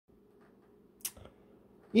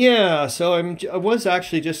Yeah, so I was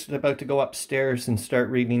actually just about to go upstairs and start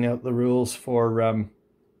reading out the rules for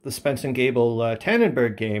the Spence and Gable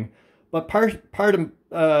Tannenberg game, but part of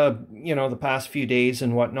the past few days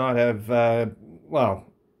and whatnot, I've well,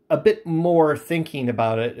 a bit more thinking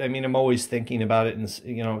about it. I mean, I'm always thinking about it,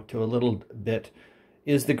 and to a little bit,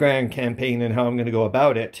 is the grand campaign and how I'm going to go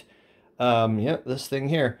about it. Yeah, this thing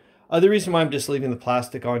here. The reason why I'm just leaving the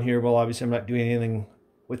plastic on here, well, obviously I'm not doing anything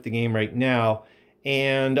with the game right now.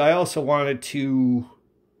 And I also wanted to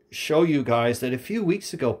show you guys that a few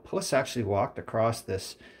weeks ago, Puss actually walked across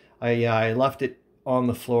this. I left it on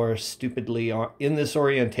the floor stupidly in this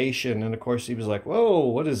orientation. And of course he was like, whoa,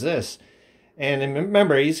 what is this? And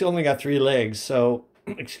remember, he's only got 3 legs. So,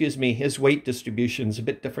 excuse me, his weight distribution is a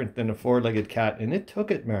bit different than a 4-legged cat. And it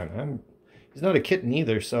took it, man. He's not a kitten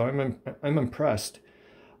either, so I'm impressed.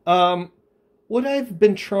 What I've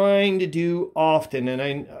been trying to do often,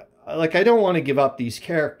 and I don't want to give up these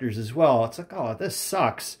characters as well. It's like, oh, this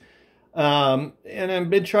sucks. And I've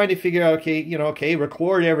been trying to figure out, okay,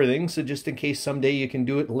 record everything, so just in case someday you can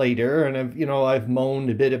do it later. And I've moaned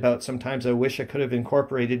a bit about sometimes I wish I could have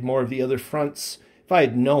incorporated more of the other fronts if I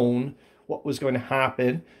had known what was going to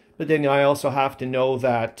happen. But then I also have to know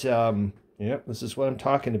that, this is what I'm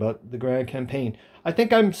talking about, the grand campaign. I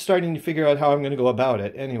think I'm starting to figure out how I'm going to go about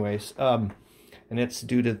it anyways. And it's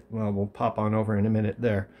due to, well, we'll pop on over in a minute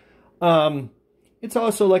there. It's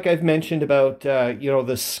also, like I've mentioned about,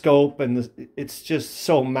 the scope, and it's just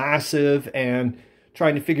so massive, and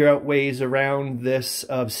trying to figure out ways around this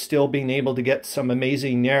of still being able to get some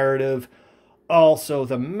amazing narrative. Also,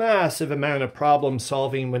 the massive amount of problem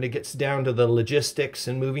solving when it gets down to the logistics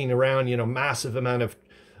and moving around, massive amount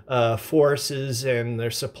of forces and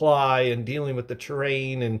their supply and dealing with the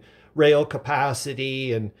terrain and rail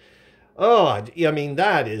capacity. And oh, I mean,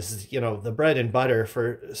 that is, the bread and butter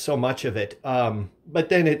for so much of it. But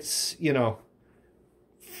then it's,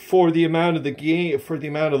 for the amount of the game, for the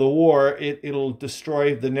amount of the war, it'll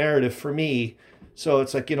destroy the narrative for me. So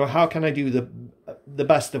it's like, how can I do the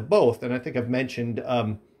best of both? And I think I've mentioned,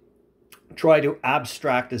 try to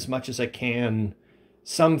abstract as much as I can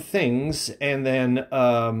some things, and then,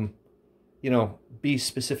 be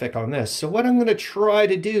specific on this. So what I'm going to try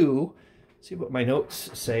to do, see what my notes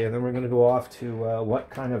say, and then we're going to go off to what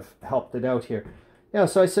kind of helped it out here. Yeah,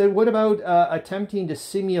 so I said, what about attempting to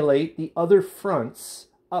simulate the other fronts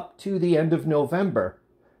up to the end of November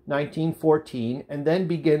 1914, and then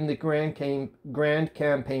begin the grand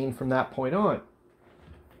campaign from that point on.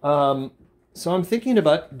 So I'm thinking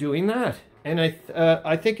about doing that. And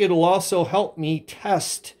I think it'll also help me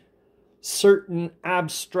test certain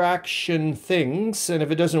abstraction things. And if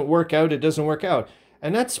it doesn't work out, it doesn't work out.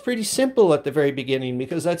 And that's pretty simple at the very beginning,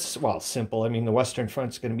 because that's, well, simple. I mean, the Western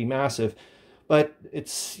Front's going to be massive. But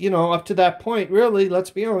it's, up to that point, really, let's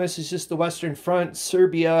be honest, it's just the Western Front,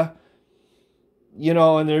 Serbia,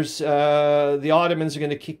 and there's the Ottomans are going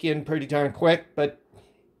to kick in pretty darn quick. But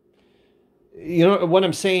what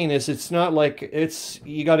I'm saying is, it's not like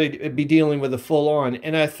you got to be dealing with a full on.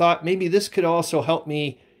 And I thought maybe this could also help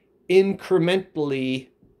me incrementally,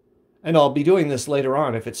 and I'll be doing this later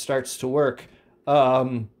on if it starts to work,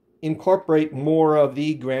 incorporate more of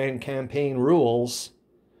the grand campaign rules.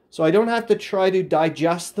 So I don't have to try to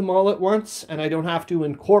digest them all at once, and I don't have to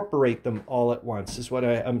incorporate them all at once, is what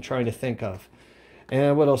I'm trying to think of.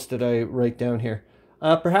 And what else did I write down here?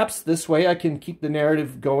 Perhaps this way I can keep the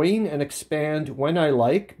narrative going and expand when I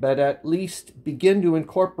like, but at least begin to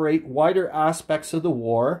incorporate wider aspects of the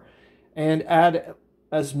war and add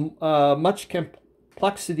as much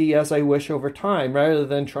complexity as I wish over time, rather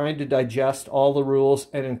than trying to digest all the rules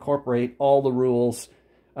and incorporate all the rules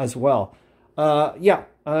as well. Yeah,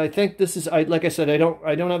 I think this is, like I said, I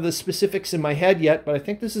don't have the specifics in my head yet, but I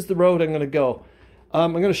think this is the road I'm going to go.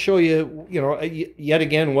 I'm going to show you, yet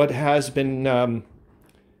again, what has been,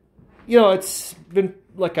 it's been,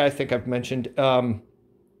 like I think I've mentioned, I'm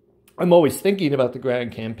always thinking about the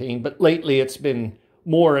grand campaign, but lately it's been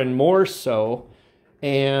more and more so.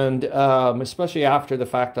 And especially after the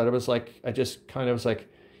fact that I just kind of was like,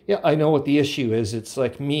 yeah, I know what the issue is. It's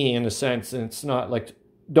like me in a sense, and it's not like,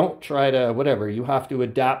 don't try to, whatever, you have to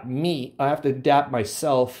adapt me. I have to adapt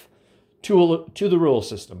myself to the rule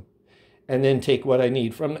system, and then take what I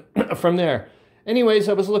need from there. Anyways,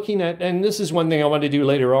 I was looking at, and this is one thing I want to do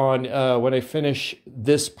later on when I finish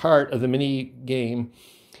this part of the mini game,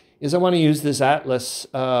 is I want to use this atlas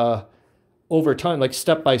over time, like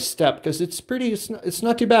step by step, because it's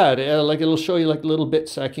not too bad. Like, it'll show you like little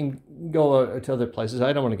bits. I can go to other places.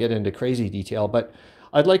 I don't want to get into crazy detail, but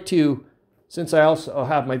I'd like to, since I also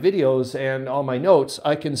have my videos and all my notes,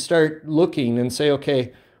 I can start looking and say,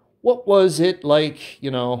 okay, what was it like,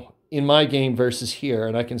 in my game versus here?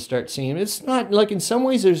 And I can start seeing it's not like, in some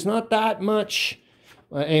ways there's not that much.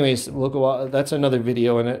 Anyways, we'll go on. That's another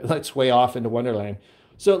video, and that's way off into Wonderland.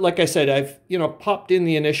 So like I said, I've, popped in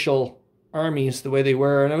the initial armies the way they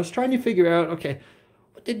were, and I was trying to figure out, okay,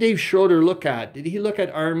 what did Dave Schroeder look at? Did he look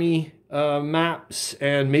at army maps,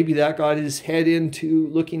 and maybe that got his head into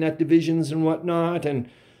looking at divisions and whatnot? And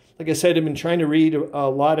like I said, I've been trying to read a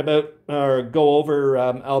lot about, or go over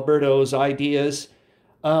Alberto's ideas.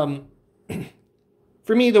 For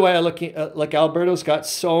me, the way I look at, like, Alberto's got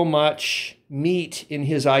so much meat in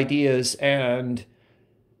his ideas, and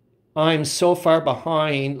I'm so far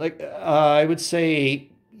behind. Like, I would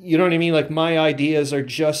say, you know what I mean? Like, my ideas are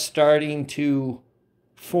just starting to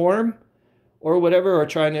form or whatever, or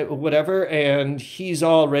trying to whatever, and he's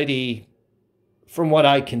already, from what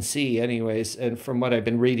I can see anyways, and from what I've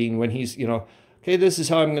been reading, when he's, okay, this is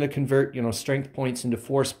how I'm going to convert, strength points into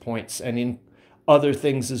force points and in other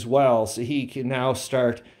things as well. So he can now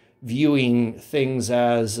start viewing things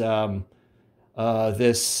as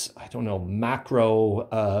this, I don't know,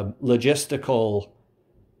 macro logistical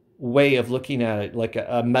way of looking at it, like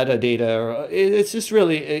a metadata. It's just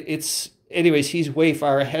really, anyways, he's way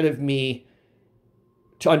far ahead of me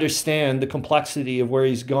to understand the complexity of where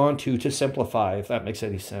he's gone to simplify, if that makes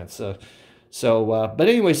any sense. But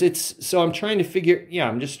anyways, so I'm trying to figure,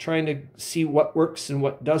 I'm just trying to see what works and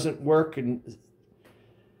what doesn't work and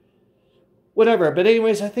whatever. But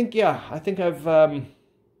anyways, I think I've,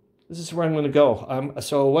 this is where I'm going to go.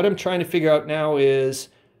 So what I'm trying to figure out now is,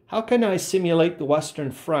 how can I simulate the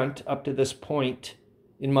Western Front up to this point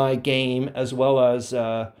in my game, as well as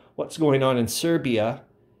what's going on in Serbia?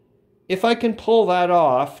 If I can pull that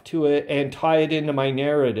off and tie it into my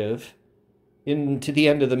narrative into the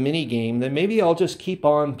end of the mini game, then maybe I'll just keep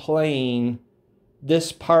on playing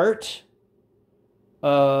this part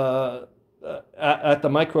at the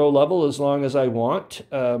micro level as long as I want,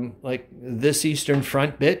 like this Eastern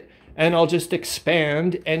Front bit, and I'll just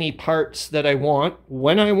expand any parts that I want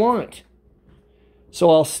when I want.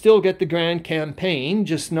 So I'll still get the grand campaign,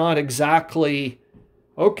 just not exactly,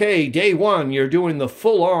 okay, day one, you're doing the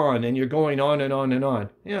full on and you're going on and on and on.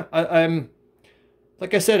 Yeah, I'm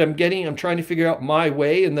like I said, I'm trying to figure out my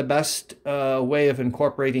way and the best way of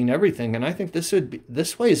incorporating everything. And I think this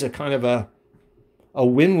way is a kind of a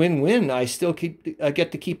win-win-win. I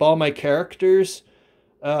get to keep all my characters,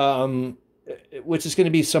 which is going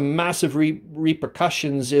to be some massive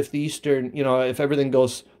repercussions if the Eastern, if everything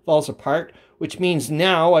falls apart, which means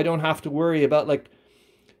now I don't have to worry about, like,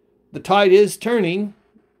 the tide is turning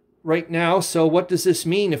right now. So what does this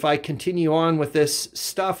mean if I continue on with this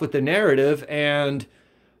stuff with the narrative and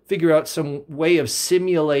figure out some way of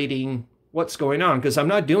simulating what's going on? Because I'm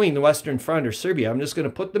not doing the Western Front or Serbia. I'm just going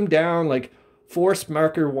to put them down, like, force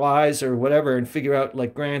marker wise or whatever, and figure out,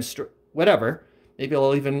 like, whatever. Maybe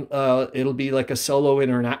I'll even, it'll be like a solo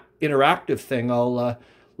interactive thing. I'll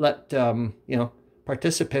let,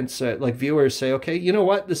 participants, like viewers, say, okay, you know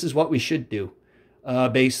what, this is what we should do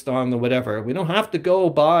based on the whatever. We don't have to go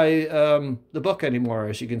by the book anymore,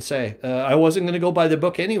 as you can say. I wasn't going to go by the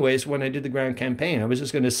book anyways when I did the grand campaign. I was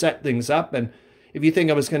just going to set things up. And if you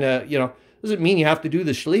think I was going to, doesn't mean you have to do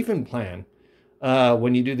the Schlieffen plan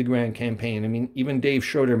when you do the grand campaign. I mean, even Dave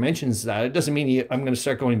Schroeder mentions that. It doesn't mean I'm going to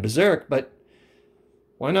start going berserk, but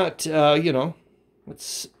why not, if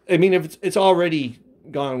it's already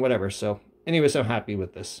gone, whatever. So anyways, I'm happy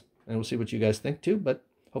with this. And we'll see what you guys think too. But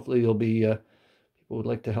hopefully there'll be people would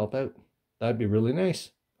like to help out. That'd be really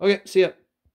nice. Okay, see ya.